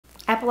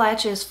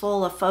Appalachia is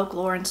full of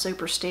folklore and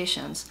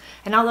superstitions,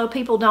 and although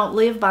people don't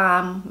live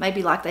by them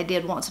maybe like they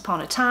did once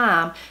upon a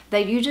time,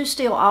 you do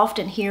still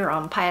often hear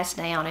them passed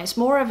down. It's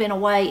more of, in a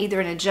way,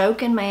 either in a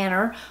joking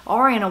manner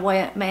or in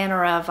a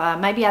manner of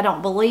maybe I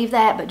don't believe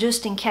that, but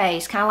just in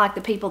case, kind of like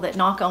the people that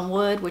knock on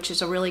wood, which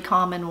is a really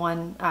common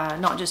one,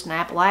 not just in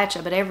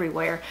Appalachia but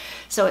everywhere.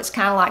 So it's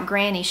kind of like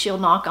Granny, she'll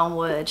knock on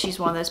wood. She's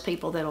one of those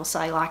people that'll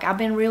say, like, I've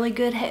been really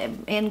good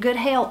in good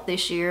health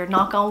this year,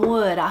 knock on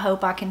wood, I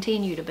hope I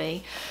continue to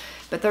be.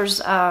 But there's,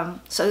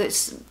 so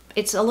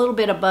it's a little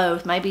bit of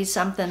both. Maybe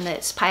something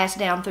that's passed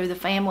down through the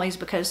families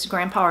because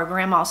grandpa or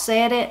grandma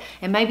said it,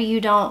 and maybe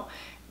you don't,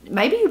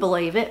 maybe you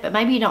believe it, but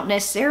maybe you don't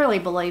necessarily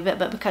believe it,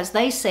 but because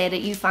they said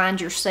it, you find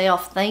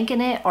yourself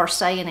thinking it or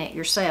saying it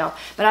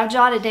yourself. But I've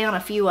jotted down a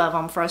few of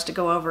them for us to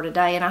go over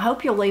today, and I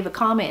hope you'll leave a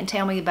comment and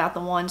tell me about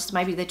the ones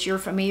maybe that you're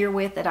familiar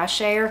with that I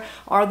share,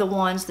 or the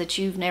ones that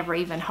you've never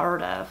even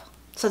heard of.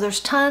 So there's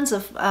tons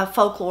of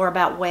folklore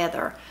about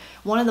weather.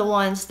 One of the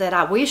ones that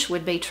I wish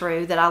would be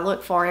true, that I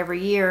look for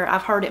every year,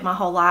 I've heard it my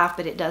whole life,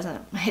 but it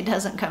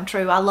doesn't come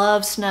true. I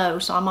love snow,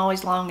 so I'm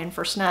always longing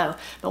for snow.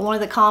 But one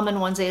of the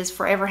common ones is,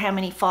 forever how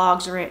many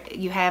fogs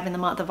you have in the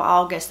month of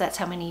August, that's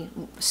how many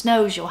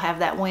snows you'll have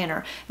that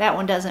winter. That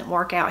one doesn't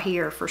work out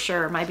here for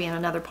sure, maybe in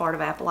another part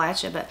of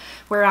Appalachia, but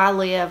where I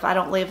live, I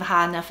don't live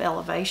high enough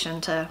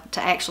elevation to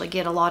actually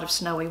get a lot of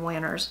snowy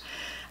winters.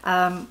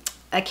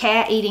 A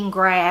cat eating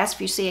grass, if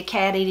you see a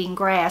cat eating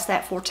grass,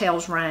 that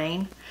foretells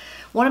rain.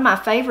 One of my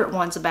favorite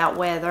ones about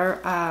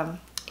weather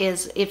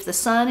is if the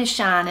sun is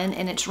shining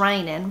and it's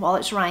raining, while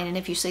it's raining,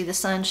 if you see the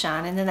sun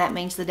shining, then that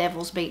means the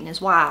devil's beating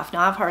his wife.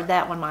 Now, I've heard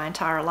that one my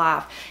entire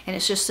life, and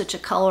it's just such a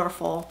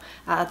colorful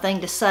thing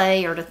to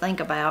say or to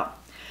think about.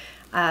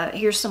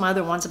 Here's some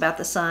other ones about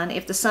the sun.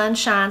 If the sun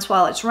shines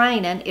while it's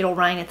raining, it'll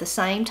rain at the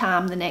same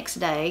time the next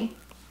day.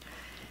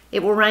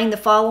 It will rain the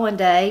following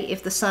day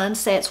if the sun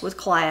sets with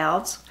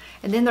clouds.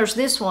 And then there's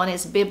this one,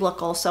 it's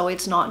biblical, so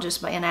it's not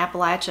just in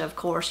Appalachia, of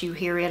course, you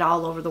hear it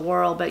all over the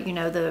world, but you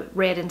know, the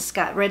red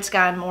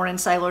sky in the morning,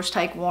 sailors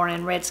take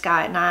warning, red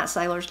sky at night,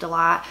 sailors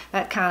delight.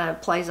 That kind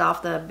of plays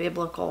off the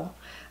biblical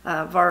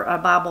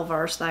Bible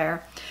verse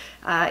there.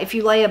 If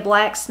you lay a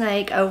black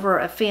snake over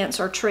a fence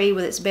or tree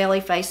with its belly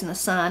facing the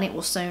sun, it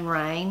will soon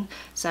rain.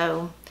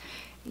 So,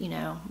 you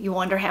know, you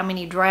wonder how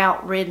many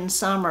drought-ridden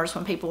summers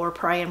when people were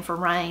praying for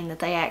rain that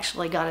they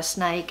actually got a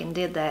snake and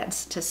did that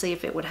to see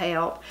if it would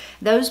help.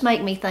 Those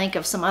make me think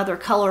of some other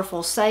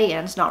colorful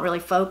sayings, not really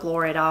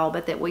folklore at all,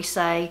 but that we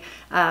say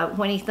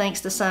when he thinks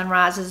the sun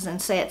rises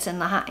and sets in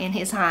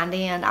his hind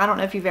end. I don't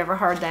know if you've ever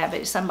heard that,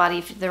 but somebody,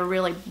 if they're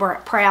really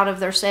proud of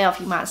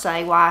themselves, you might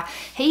say, why,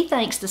 he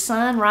thinks the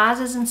sun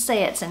rises and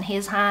sets in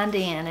his hind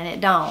end, and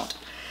it don't.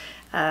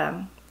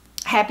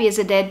 Happy as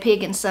a dead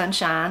pig in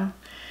sunshine.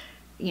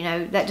 You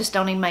know, that just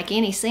don't even make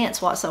any sense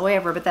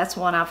whatsoever, but that's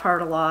one I've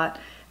heard a lot.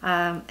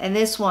 And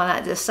this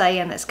one, the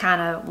saying that's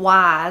kind of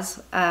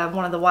wise,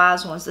 one of the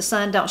wise ones, the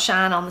sun don't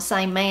shine on the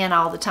same man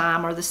all the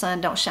time, or the sun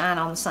don't shine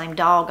on the same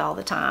dog all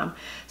the time.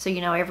 So, you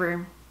know,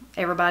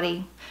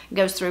 everybody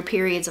goes through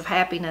periods of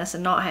happiness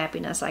and not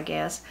happiness, I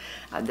guess.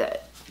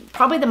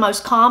 Probably the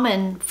most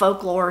common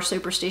folklore or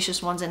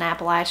superstitious ones in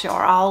Appalachia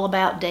are all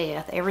about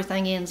death.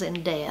 Everything ends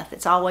in death.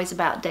 It's always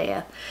about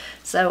death.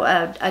 So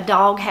a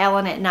dog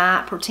howling at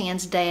night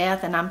portends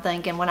death, and I'm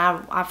thinking, when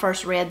I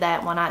first read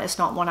that one, it's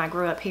not one I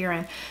grew up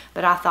hearing,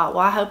 but I thought,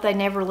 well, I hope they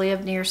never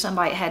lived near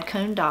somebody that had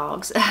coon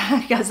dogs,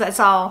 because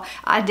that's all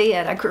I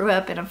did. I grew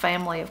up in a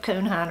family of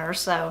coon hunters,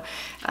 so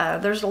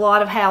there's a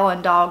lot of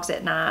howling dogs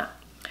at night.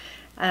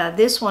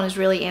 This one is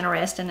really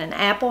interesting. An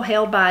apple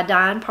held by a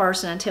dying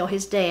person until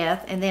his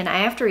death, and then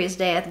after his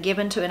death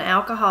given to an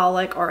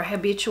alcoholic or a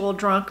habitual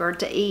drunkard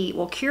to eat,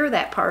 will cure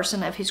that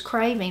person of his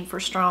craving for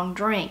strong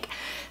drink.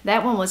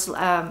 That one was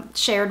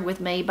shared with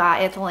me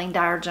by Ethelene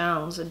Dyer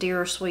Jones, a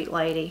dear sweet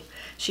lady.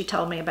 She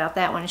told me about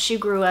that one. She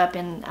grew up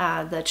in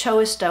the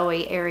Choastoe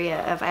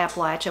area of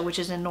Appalachia, which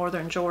is in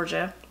northern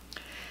Georgia.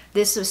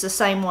 This was the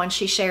same one.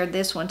 She shared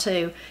this one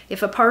too.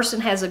 If a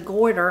person has a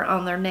goiter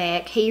on their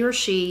neck, he or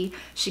she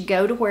should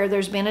go to where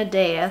there's been a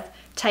death,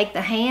 take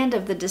the hand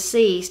of the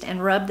deceased,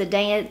 and rub the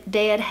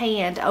dead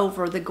hand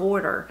over the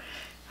goiter.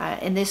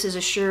 And this is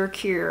a sure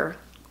cure.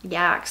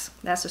 Yikes,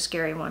 that's a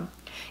scary one.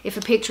 If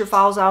a picture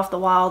falls off the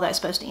wall, that's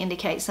supposed to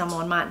indicate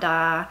someone might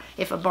die.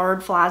 If a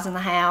bird flies in the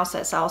house,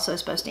 that's also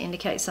supposed to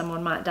indicate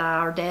someone might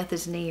die or death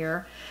is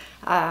near.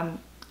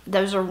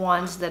 Those are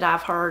ones that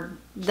I've heard,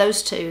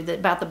 those two, that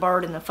about the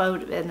bird in the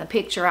photo, in the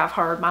picture, I've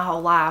heard my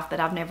whole life, but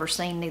I've never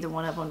seen neither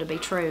one of them to be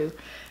true.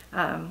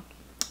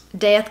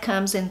 Death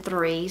comes in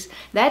threes.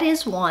 That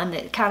is one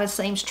that kind of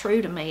seems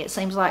true to me. It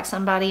seems like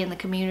somebody in the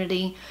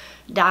community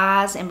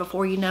dies, and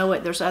before you know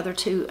it, there's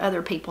two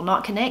other people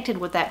not connected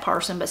with that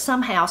person, but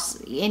somehow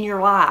in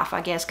your life,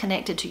 I guess,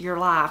 connected to your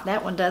life.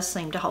 That one does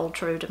seem to hold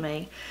true to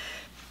me.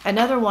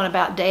 Another one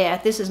about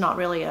death. This is not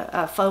really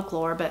a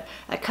folklore, but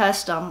a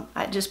custom.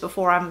 Just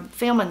before I'm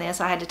filming this,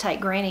 I had to take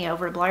Granny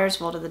over to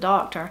Blairsville to the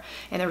doctor,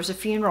 and there was a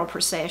funeral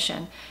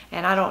procession.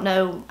 And I don't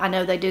know, I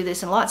know they do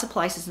this in lots of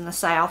places in the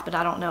South, but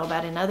I don't know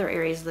about in other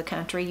areas of the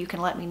country. You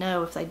can let me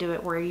know if they do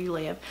it where you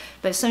live.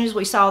 But as soon as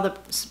we saw the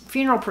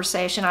funeral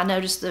procession, I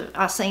noticed that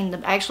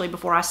actually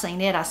before I seen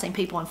it, I seen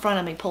people in front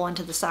of me pulling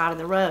to the side of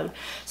the road.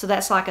 So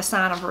that's like a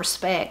sign of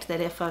respect, that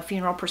if a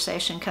funeral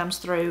procession comes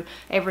through,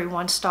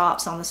 everyone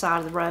stops on the side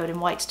of the road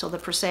and waits till the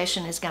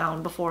procession is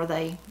gone before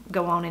they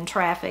go on in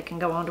traffic and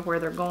go on to where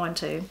they're going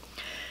to.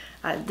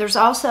 There's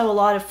also a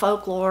lot of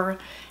folklore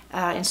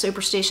and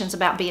superstitions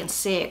about being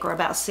sick or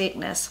about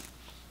sickness.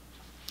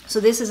 So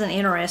this is an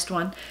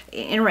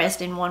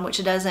interesting one,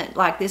 which doesn't,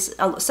 like this,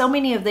 so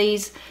many of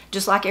these,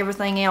 just like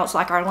everything else,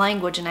 like our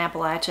language in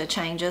Appalachia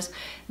changes,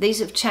 these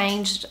have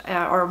changed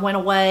or went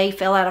away,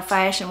 fell out of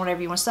fashion,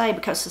 whatever you want to say,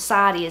 because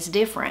society is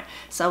different.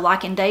 So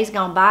like in days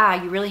gone by,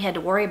 you really had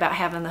to worry about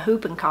having the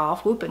whooping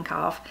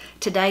cough.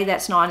 Today,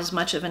 that's not as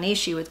much of an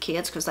issue with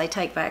kids because they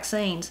take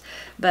vaccines.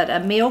 But a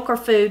milk or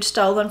food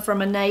stolen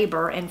from a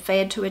neighbor and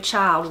fed to a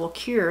child will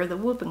cure the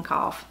whooping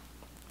cough.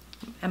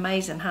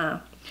 Amazing,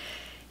 huh?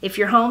 If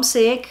you're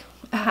homesick,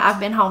 I've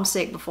been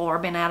homesick before.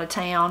 I've been out of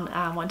town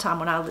one time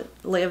when I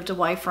lived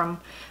away from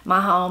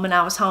my home and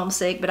I was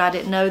homesick, but I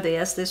didn't know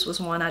this. This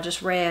was one I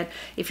just read.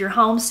 If you're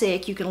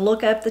homesick, you can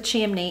look up the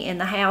chimney in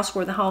the house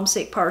where the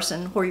homesick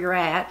person, where you're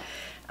at,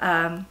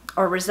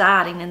 or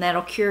residing, and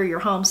that'll cure your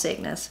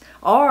homesickness.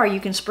 Or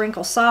you can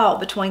sprinkle salt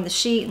between the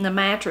sheet and the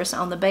mattress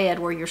on the bed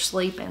where you're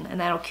sleeping,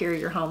 and that'll cure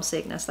your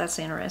homesickness. That's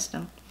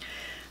interesting.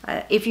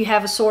 If you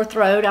have a sore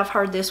throat, I've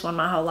heard this one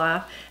my whole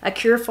life. A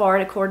cure for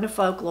it, according to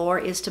folklore,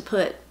 is to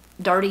put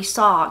dirty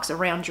socks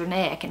around your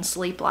neck and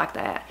sleep like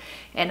that.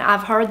 And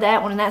I've heard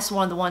that one, and that's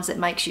one of the ones that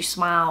makes you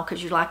smile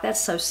because you're like, that's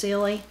so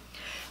silly.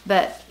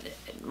 But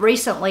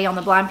recently on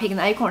the Blind Pig and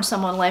the Acorn,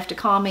 someone left a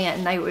comment,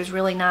 and it was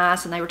really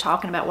nice, and they were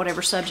talking about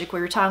whatever subject we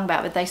were talking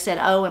about, but they said,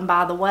 oh, and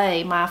by the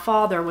way, my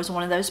father was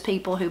one of those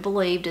people who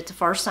believed at the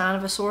first sign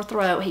of a sore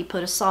throat, he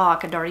put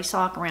a dirty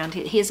sock around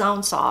his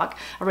own sock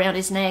around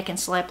his neck and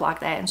slept like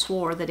that and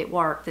swore that it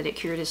worked, that it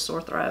cured his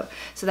sore throat.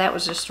 So that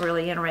was just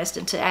really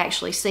interesting to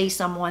actually see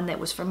someone that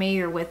was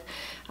familiar with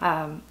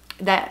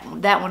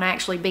that one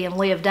actually being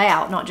lived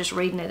out, not just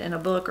reading it in a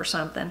book or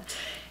something.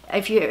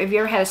 If you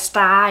ever had a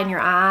sty in your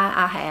eye,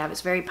 I have.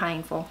 It's very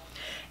painful.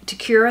 To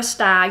cure a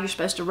sty, you're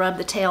supposed to rub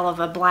the tail of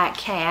a black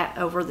cat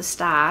over the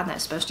sty, and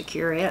that's supposed to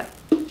cure it.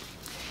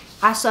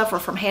 I suffer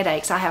from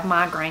headaches. I have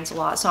migraines a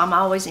lot, so I'm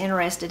always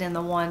interested in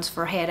the ones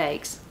for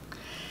headaches.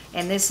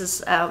 And this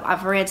is,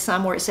 I've read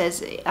some where it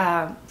says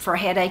for a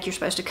headache, you're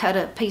supposed to cut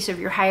a piece of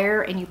your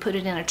hair and you put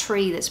it in a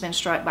tree that's been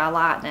struck by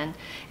lightning,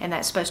 and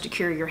that's supposed to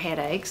cure your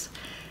headaches.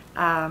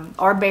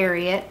 Or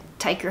bury it.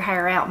 Take your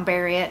hair out and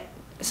bury it.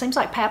 It seems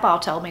like Papa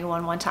told me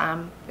one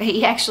time.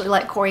 He actually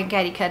let Corey and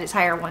Katie cut his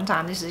hair one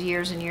time. This is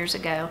years and years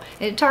ago.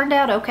 It turned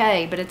out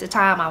okay, but at the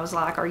time I was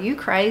like, are you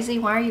crazy?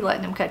 Why are you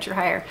letting them cut your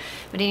hair?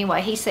 But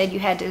anyway, he said you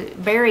had to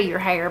bury your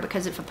hair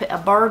because if a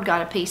bird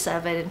got a piece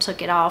of it and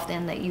took it off,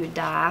 then that you would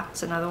die.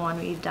 It's another one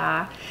where you'd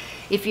die.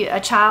 If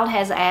a child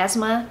has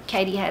asthma,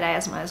 Katie had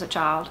asthma as a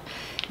child,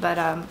 but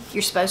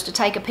you're supposed to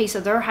take a piece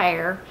of their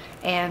hair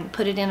and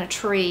put it in a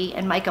tree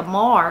and make a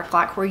mark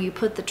like where you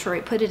put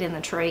it in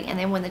the tree, and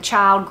then when the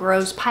child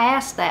grows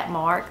past that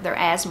mark, their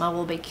asthma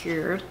will be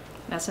cured.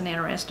 That's an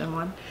interesting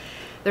one.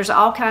 There's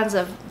all kinds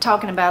of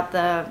talking about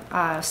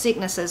the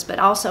sicknesses, but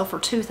also for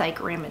toothache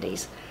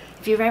remedies.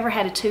 If you've ever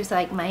had a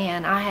toothache,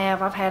 man,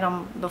 I've had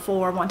them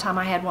before. One time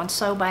I had one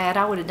so bad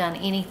I would have done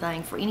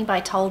anything for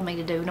anybody told me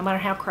to do, no matter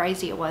how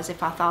crazy it was,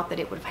 if I thought that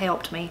it would have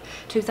helped me.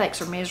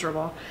 Toothaches are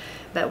miserable.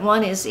 But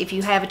one is, if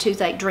you have a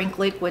toothache, drink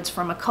liquids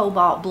from a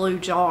cobalt blue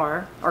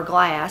jar or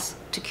glass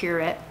to cure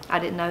it. I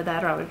didn't know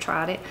that, or I would have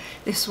tried it.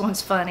 This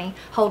one's funny.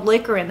 Hold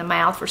liquor in the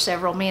mouth for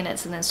several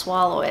minutes and then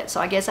swallow it. So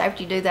I guess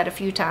after you do that a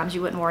few times,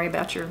 you wouldn't worry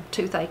about your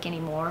toothache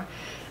anymore.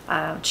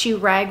 Chew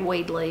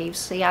ragweed leaves.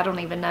 See, I don't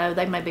even know.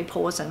 They may be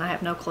poison. I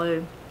have no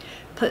clue.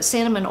 Put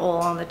cinnamon oil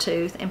on the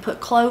tooth and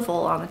put clove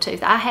oil on the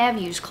tooth. I have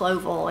used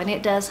clove oil, and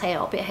it does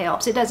help. It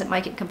helps. It doesn't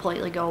make it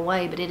completely go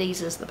away, but it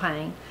eases the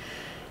pain.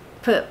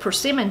 Put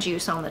persimmon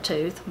juice on the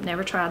tooth.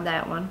 Never tried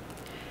that one.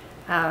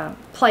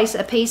 Place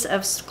a piece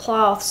of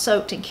cloth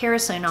soaked in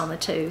kerosene on the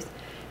tooth.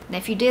 And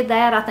if you did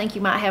that, I think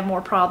you might have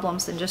more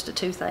problems than just a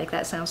toothache.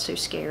 That sounds too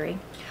scary.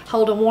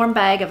 Hold a warm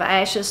bag of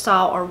ashes,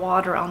 salt, or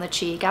water on the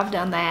cheek. I've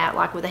done that,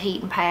 like with a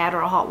heating pad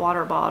or a hot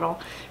water bottle.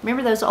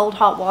 Remember those old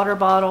hot water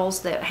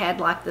bottles that had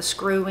like the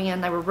screw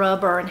in? They were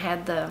rubber and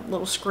had the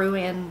little screw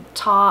in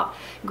top.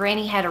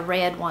 Granny had a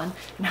red one.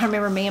 And I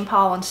remember me and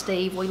Paul and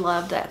Steve, we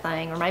loved that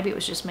thing. Or maybe it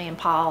was just me and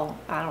Paul.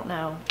 I don't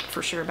know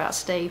for sure about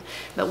Steve.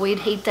 But we'd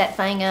heat that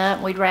thing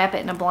up, we'd wrap it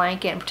in a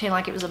blanket and pretend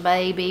like it was a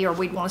baby, or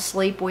we'd want to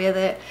sleep with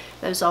it.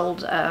 Those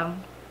old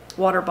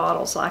water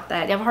bottles like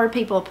that. I've heard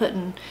people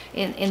putting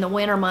in the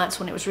winter months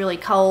when it was really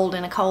cold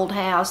in a cold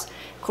house.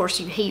 Of course,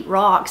 you heat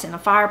rocks in a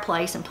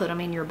fireplace and put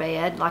them in your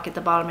bed, like at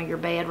the bottom of your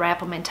bed, wrap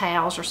them in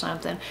towels or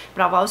something.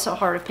 But I've also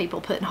heard of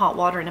people putting hot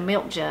water in a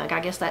milk jug. I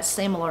guess that's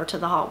similar to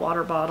the hot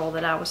water bottle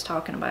that I was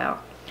talking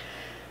about.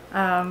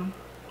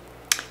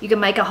 You can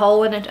make a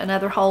hole in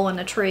another hole in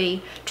a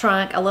tree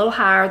trunk a little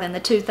higher than the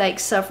toothache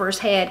sufferer's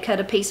head. Cut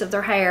a piece of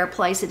their hair,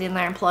 place it in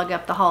there, and plug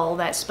up the hole.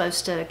 That's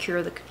supposed to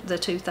cure the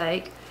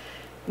toothache.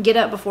 Get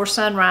up before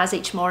sunrise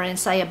each morning and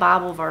say a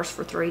Bible verse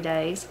for 3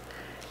 days.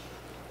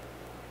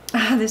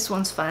 This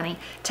one's funny.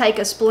 Take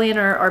a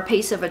splinter or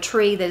piece of a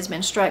tree that has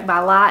been struck by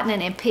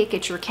lightning and pick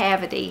at your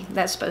cavity.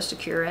 That's supposed to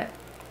cure it.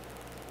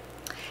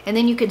 And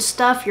then you can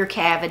stuff your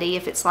cavity,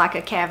 if it's like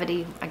a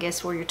cavity, I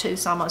guess, where your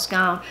tooth's almost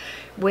gone,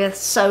 with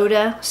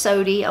soda,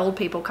 sody, old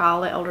people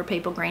call it. Older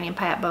people, Granny and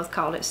Pat, both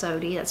called it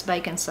sody. That's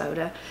baking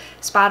soda.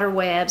 Spider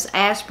webs,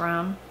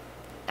 aspirin,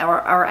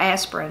 or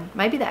aspirin.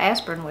 Maybe the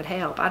aspirin would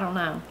help. I don't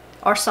know.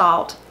 Or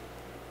salt.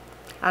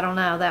 I don't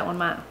know. That one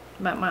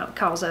might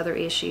cause other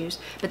issues.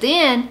 But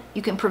then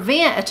you can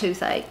prevent a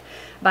toothache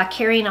by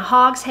carrying a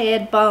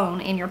hogshead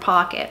bone in your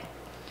pocket.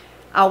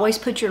 Always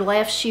put your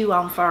left shoe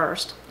on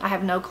first. I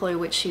have no clue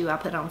which shoe I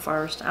put on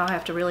first. I'll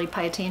have to really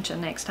pay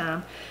attention next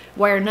time.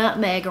 Wear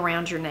nutmeg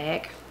around your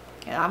neck.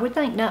 I would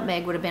think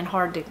nutmeg would have been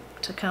hard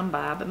to come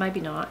by, but maybe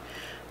not.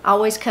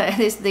 Always cut,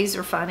 these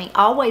are funny.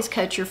 Always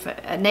cut your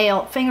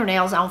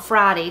fingernails on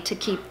Friday to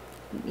keep,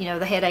 you know,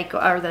 the headache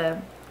or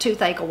the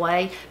toothache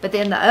away. But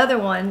then the other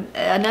one,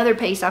 another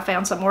piece I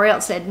found somewhere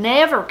else said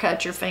never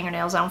cut your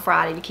fingernails on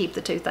Friday to keep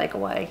the toothache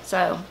away.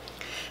 So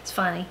it's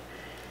funny.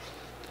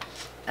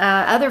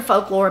 Other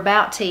folklore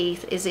about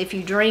teeth is if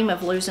you dream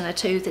of losing a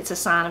tooth, it's a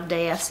sign of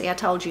death. See, I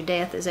told you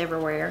death is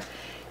everywhere.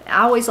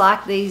 I always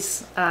like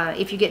these,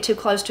 if you get too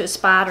close to a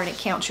spider and it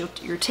counts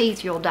your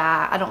teeth, you'll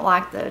die. I don't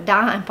like the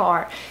dying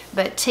part.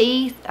 But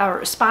teeth,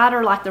 or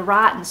spider like the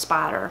writing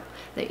spider,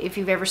 if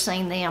you've ever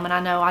seen them, and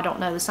I don't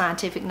know the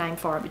scientific name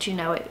for it, but you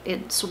know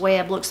its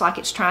web looks like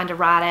it's trying to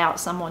write out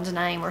someone's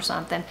name or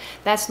something.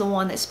 That's the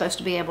one that's supposed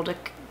to be able to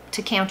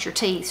count your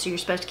teeth. So you're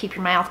supposed to keep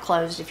your mouth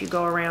closed if you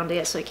go around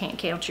it so it can't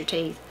count your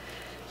teeth.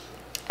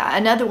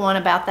 Another one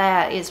about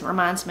that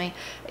reminds me,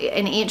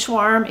 an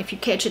inchworm. If you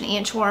catch an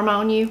inchworm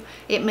on you,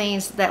 it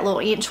means that little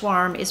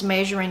inchworm is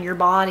measuring your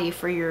body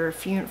for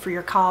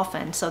your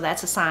coffin. So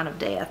that's a sign of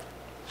death.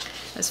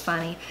 That's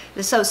funny.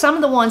 So some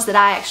of the ones that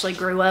I actually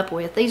grew up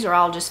with, these are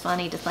all just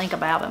funny to think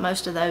about, but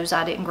most of those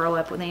I didn't grow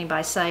up with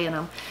anybody saying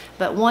them.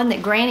 But one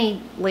that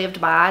Granny lived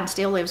by and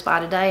still lives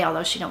by today,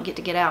 although she don't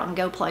get out and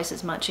go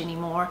places much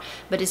anymore,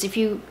 but is if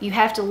you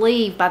have to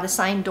leave by the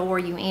same door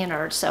you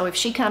entered. So if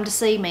she come to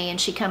see me and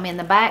she come in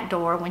the back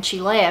door, when she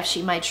left,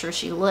 she made sure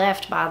she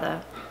left by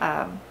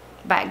the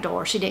back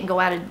door. She didn't go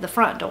out of the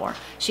front door.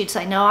 She'd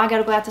say, no, I got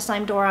to go out the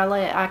same door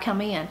I come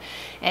in.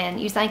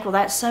 And you think, well,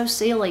 that's so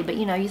silly, but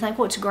you know, you think,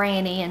 well, it's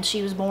Granny and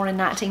she was born in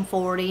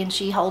 1940 and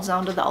she holds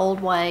on to the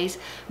old ways.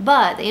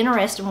 But the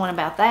interesting one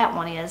about that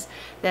one is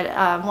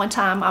that one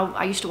time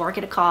I used to work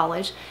at a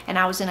college, and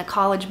I was in a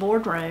college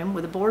boardroom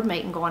with a board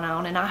meeting going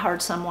on, and I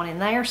heard someone in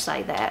there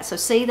say that. So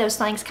see, those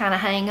things kind of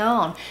hang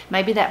on.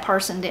 Maybe that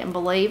person didn't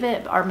believe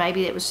it, or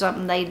maybe it was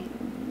something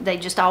they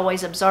just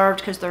always observed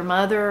because their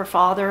mother or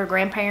father or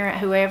grandparent,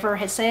 whoever,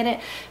 had said it.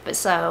 But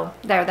so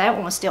there, that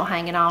one was still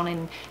hanging on.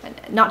 And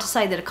not to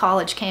say that a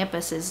college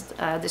campus is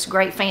this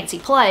great fancy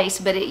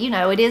place, but it, you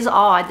know, it is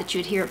odd that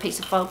you'd hear a piece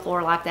of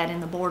folklore like that in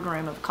the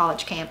boardroom of a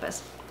college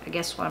campus. I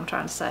guess what I'm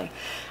trying to say.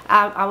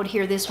 I would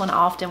hear this one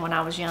often when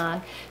I was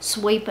young.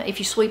 If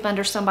you sweep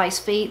under somebody's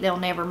feet, they'll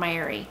never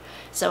marry.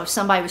 So if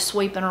somebody was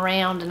sweeping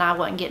around and I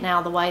wasn't getting out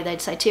of the way,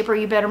 they'd say, Tipper,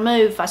 you better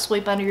move. If I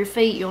sweep under your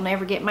feet, you'll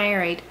never get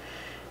married.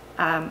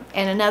 And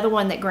another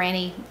one that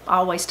Granny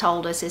always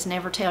told us is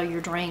never tell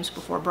your dreams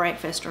before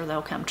breakfast or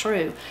they'll come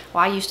true.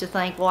 Well, I used to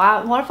think,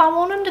 well, what if I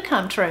want them to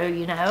come true,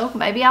 you know?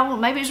 Maybe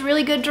it's a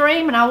really good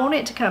dream and I want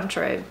it to come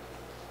true.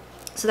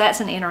 So that's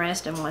an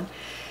interesting one.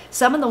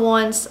 Some of the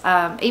ones,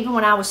 even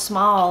when I was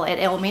small at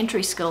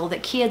elementary school,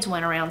 that kids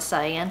went around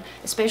saying,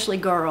 especially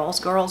girls.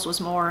 Girls was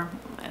more,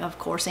 of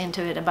course,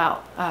 into it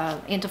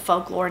into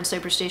folklore and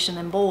superstition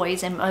than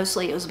boys, and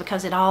mostly it was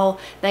because all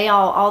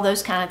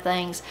those kind of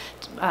things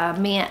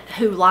meant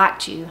who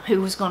liked you,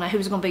 who was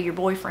gonna be your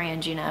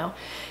boyfriend, you know.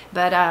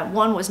 But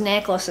one was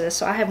necklaces.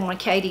 So I have one of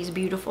Katie's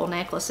beautiful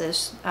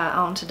necklaces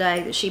on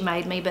today that she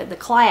made me, but the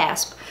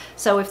clasp.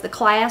 So if the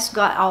clasp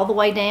got all the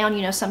way down,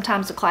 you know,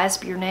 sometimes the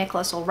clasp of your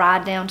necklace will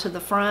ride down to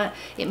the front.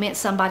 It meant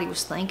somebody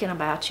was thinking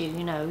about you,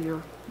 you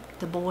know,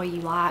 the boy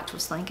you liked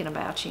was thinking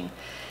about you.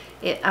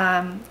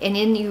 And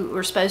then you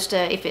were supposed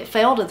to, if it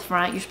fell to the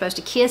front, you're supposed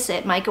to kiss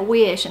it, make a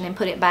wish, and then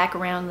put it back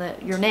around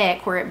your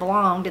neck where it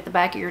belonged, at the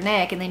back of your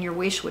neck, and then your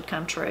wish would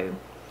come true.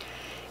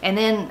 And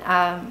then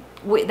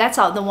that's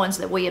all the ones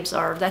that we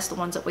observed. That's the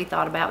ones that we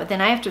thought about. But then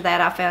after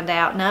that, I found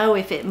out, no,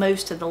 if it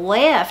moves to the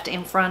left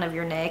in front of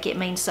your neck, it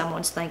means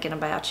someone's thinking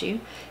about you.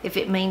 If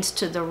it means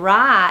to the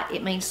right,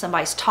 it means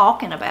somebody's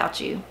talking about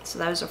you. So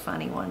those are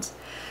funny ones.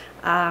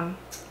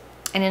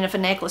 And then if a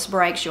necklace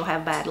breaks, you'll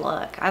have bad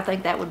luck. I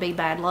think that would be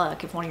bad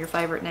luck if one of your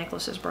favorite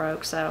necklaces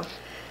broke. So,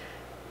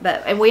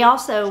 and we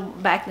also,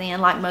 back then,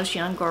 like most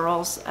young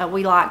girls,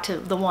 we liked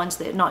the ones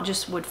that not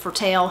just would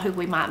foretell who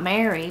we might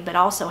marry, but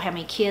also how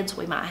many kids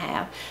we might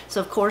have.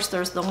 So, of course,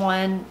 there's the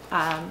one,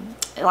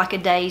 like a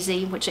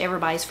daisy, which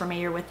everybody's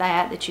familiar with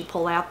that you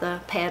pull out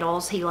the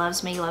petals. He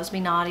loves me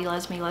not, he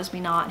loves me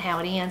not, and how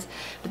it ends.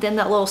 But then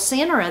that little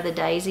center of the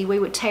daisy, we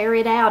would tear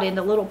it out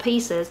into little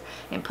pieces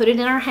and put it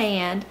in our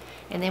hand,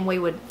 and then we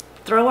would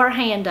throw our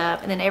hand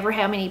up, and then ever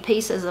how many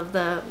pieces of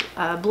the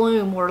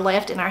bloom were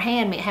left in our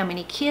hand meant how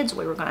many kids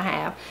we were going to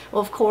have.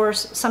 Well, of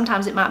course,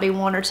 sometimes it might be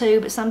 1 or 2,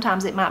 but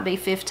sometimes it might be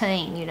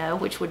 15, you know,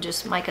 which would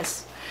just make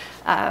us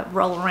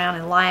roll around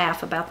and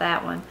laugh about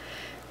that one.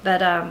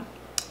 But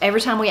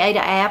every time we ate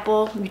an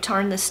apple, you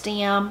turn the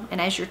stem, and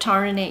as you're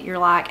turning it, you're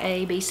like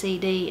A, B, C,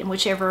 D, and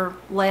whichever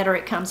letter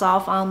it comes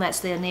off on,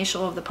 that's the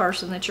initial of the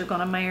person that you're going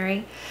to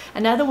marry.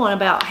 Another one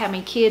about how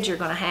many kids you're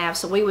going to have.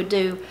 So we would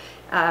do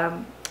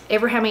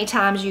ever how many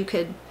times you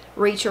could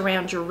reach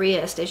around your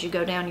wrist as you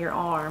go down your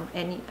arm,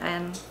 and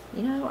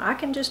you know, I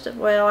can just,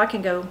 well, I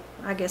can go,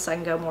 I guess I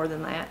can go more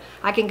than that.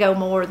 I can go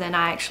more than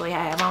I actually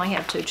have. I only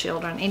have 2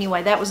 children.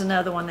 Anyway, that was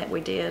another one that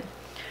we did.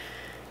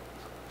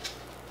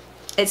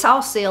 It's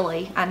all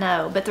silly, I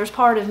know, but there's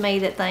part of me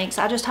that thinks,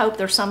 I just hope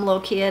there's some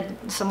little kid,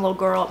 some little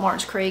girl at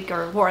March Creek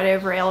or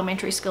whatever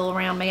elementary school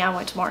around me, I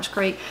went to March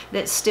Creek,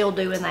 that's still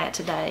doing that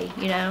today,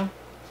 you know.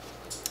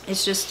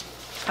 It's just,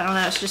 I don't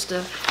know, it's just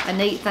a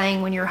neat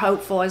thing when you're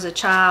hopeful as a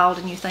child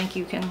and you think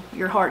you can,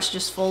 your heart's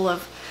just full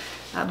of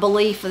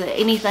belief that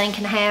anything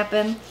can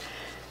happen.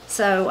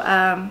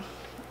 So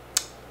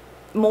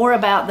more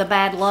about the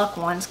bad luck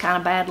ones, kind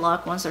of bad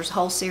luck ones. There's a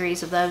whole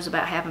series of those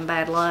about having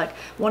bad luck.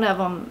 One of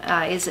them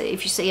is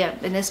if you see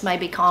and this may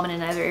be common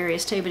in other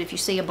areas too, but if you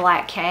see a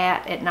black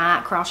cat at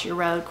night cross your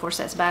road, of course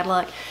that's bad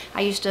luck.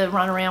 I used to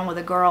run around with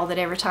a girl that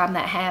every time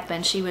that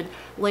happened, she would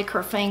lick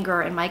her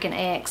finger and make an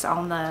X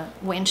on the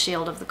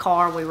windshield of the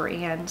car we were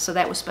in. So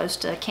that was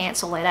supposed to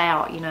cancel it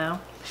out, you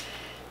know.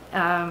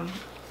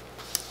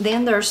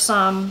 Then there's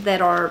some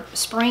that are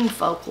spring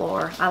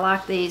folklore. I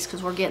like these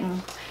because we're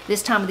getting,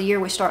 this time of the year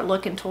we start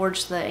looking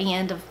towards the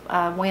end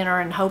of winter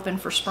and hoping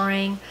for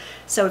spring.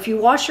 So if you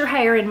wash your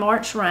hair in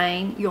March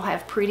rain, you'll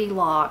have pretty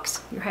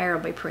locks. Your hair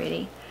will be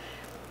pretty.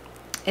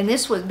 And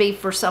this would be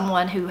for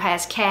someone who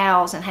has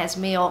cows and has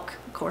milk.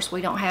 Of course,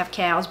 we don't have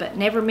cows, but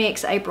never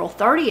mix April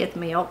 30th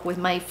milk with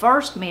May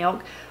 1st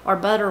milk, or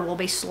butter will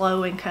be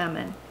slow in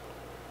coming.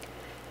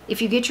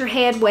 If you get your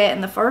head wet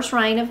in the first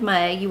rain of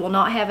May, you will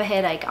not have a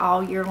headache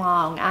all year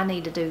long. I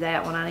need to do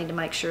that one. I need to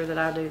make sure that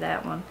I do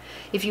that one.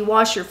 If you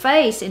wash your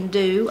face in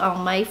dew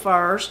on May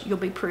 1st, you'll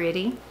be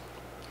pretty.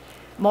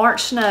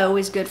 March snow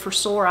is good for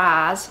sore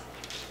eyes.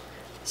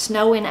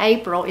 Snow in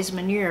April is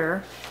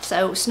manure.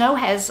 So snow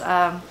has,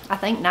 I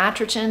think,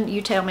 nitrogen.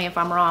 You tell me if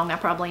I'm wrong. I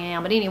probably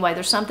am. But anyway,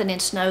 there's something in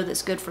snow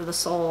that's good for the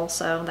soil.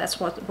 So that's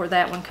where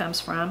that one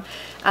comes from.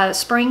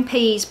 Spring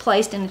peas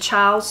placed in a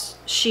child's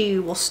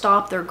shoe will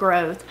stop their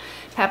growth.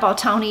 Papa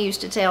Tony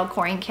used to tell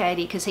Corey and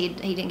Katie, because he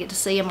didn't get to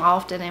see them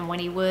often, and when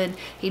he would,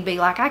 he'd be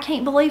like, I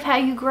can't believe how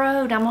you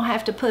growed. I'm going to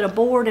have to put a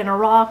board and a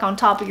rock on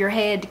top of your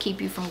head to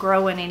keep you from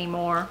growing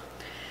anymore.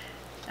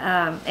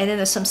 And then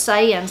there's some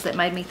sayings that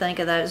made me think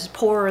of those.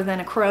 Poorer than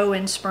a crow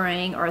in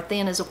spring, or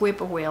thin as a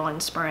whippoorwill in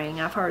spring.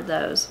 I've heard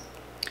those.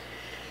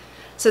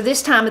 So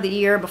this time of the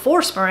year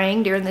before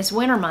spring, during these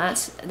winter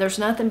months, there's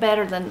nothing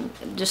better than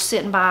just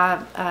sitting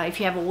by, if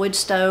you have a wood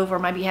stove or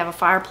maybe you have a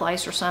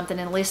fireplace or something,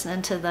 and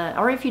listening to the,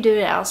 or if you do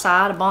it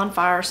outside, a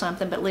bonfire or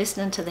something, but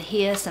listening to the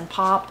hiss and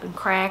pop and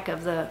crack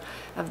of the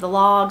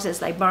logs as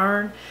they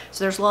burn.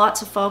 So there's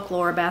lots of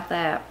folklore about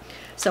that.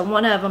 So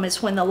one of them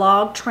is when the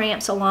log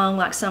tramps along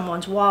like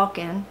someone's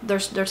walking, they're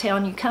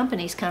telling you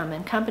company's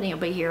coming. Company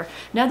will be here.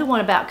 Another one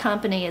about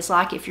company is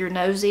like if your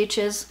nose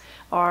itches,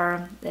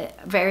 or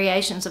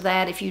variations of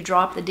that. If you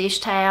drop the dish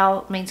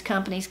towel, it means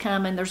company's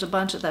coming. There's a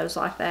bunch of those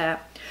like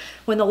that.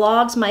 When the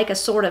logs make a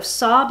sort of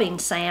sobbing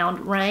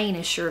sound, rain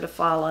is sure to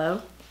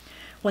follow.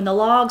 When the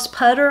logs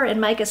putter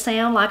and make a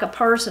sound like a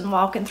person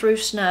walking through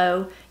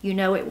snow, you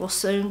know it will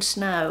soon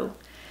snow.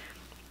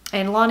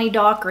 And Lonnie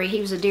Dockery, he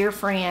was a dear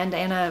friend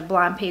and a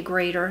blind pig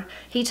reader.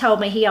 He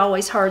told me he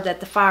always heard that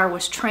the fire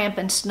was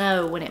tramping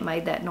snow when it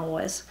made that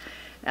noise,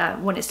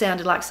 when it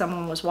sounded like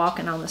someone was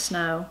walking on the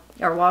snow,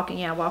 or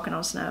walking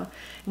on snow.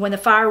 When the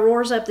fire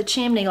roars up the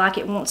chimney like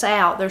it wants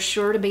out, there's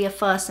sure to be a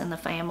fuss in the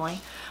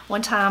family.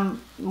 One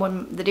time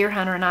when the deer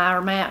hunter and I,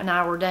 or Matt and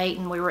I, were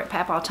dating, we were at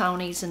Papa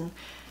Tony's, and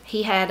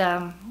he had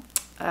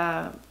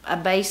a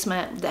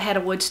basement that had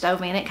a wood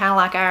stove in it, kind of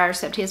like ours,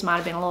 except his might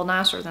have been a little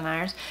nicer than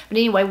ours. But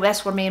anyway,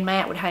 that's where me and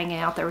Matt would hang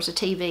out. There was a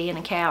TV and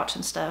a couch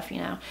and stuff, you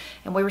know.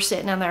 And we were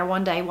sitting down there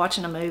one day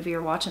watching a movie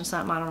or watching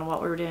something, I don't know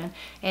what we were doing,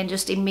 and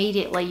just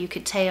immediately you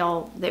could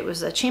tell that it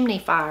was a chimney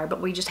fire,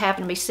 but we just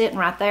happened to be sitting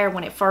right there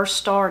when it first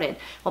started.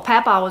 Well,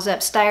 Papa was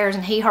upstairs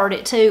and he heard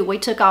it too. We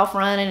took off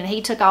running and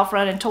he took off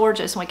running towards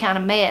us, and we kind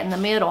of met in the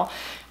middle.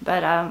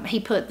 But he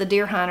put the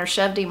deer hunter,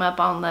 shoved him up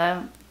on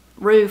the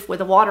roof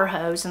with a water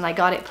hose, and they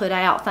got it put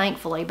out,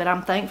 thankfully. But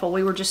I'm thankful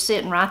we were just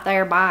sitting right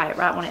there by it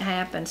right when it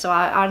happened. So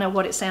I know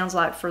what it sounds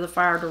like for the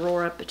fire to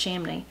roar up a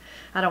chimney.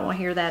 I don't want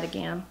to hear that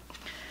again.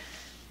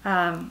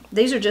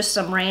 These are just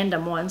some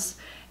random ones.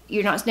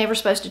 It's never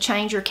supposed to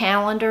change your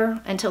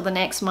calendar until the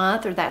next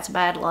month, or that's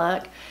bad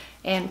luck.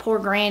 And poor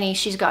Granny,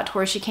 she's got to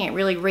where she can't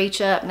really reach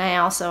up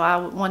now.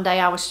 So one day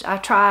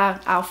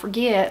I'll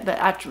forget,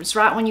 but it's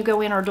right when you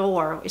go in her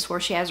door is where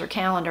she has her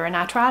calendar. And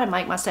I try to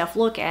make myself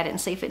look at it and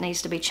see if it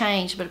needs to be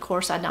changed, but of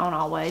course I don't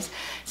always.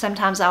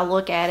 Sometimes I'll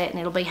look at it and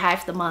it'll be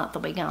half the month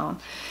will be gone.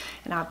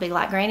 And I'll be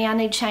like, Granny, I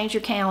need to change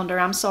your calendar.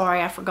 I'm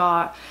sorry, I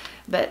forgot.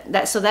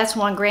 But so that's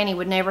one Granny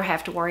would never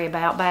have to worry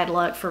about, bad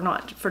luck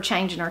for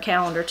changing her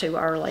calendar too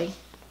early.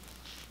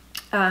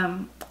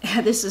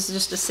 This is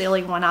just a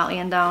silly one I'll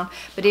end on.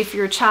 But if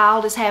your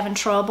child is having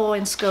trouble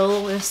in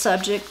school with a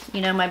subject,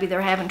 maybe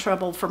they're having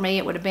trouble, for me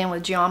it would have been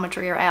with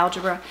geometry or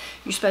algebra,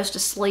 you're supposed to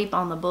sleep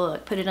on the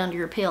book, put it under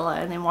your pillow,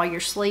 and then while you're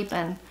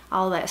sleeping,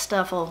 all that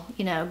stuff will,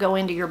 go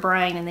into your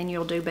brain, and then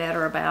you'll do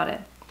better about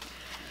it.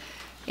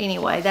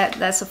 Anyway,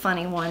 that's a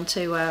funny one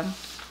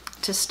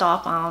to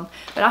stop on.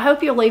 But I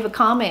hope you'll leave a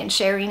comment and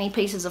share any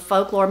pieces of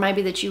folklore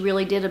maybe that you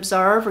really did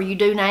observe, or you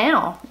do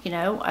now,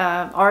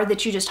 or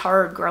that you just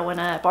heard growing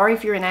up, or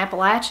if you're in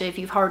Appalachia, if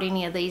you've heard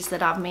any of these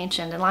that I've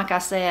mentioned. And like I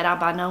said, I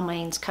by no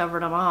means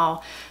covered them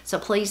all, so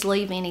please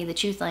leave any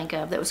that you think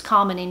of that was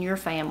common in your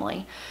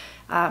family.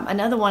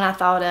 Another one I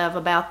thought of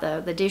about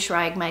the dish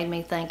rag made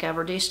me think of,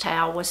 or dish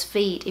towel, was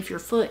feet. If your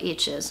foot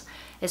itches,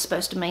 it's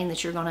supposed to mean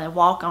that you're going to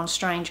walk on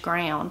strange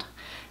ground.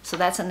 So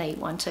that's a neat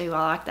one too.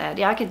 I like that.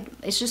 Yeah,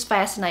 it's just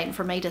fascinating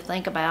for me to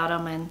think about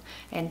them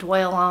and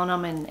dwell on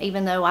them. And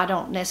even though I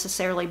don't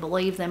necessarily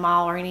believe them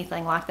all or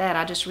anything like that,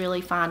 I just really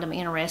find them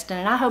interesting.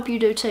 And I hope you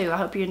do too. I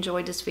hope you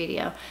enjoyed this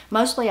video.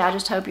 Mostly I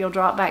just hope you'll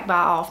drop back by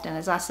often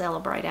as I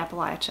celebrate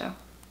Appalachia.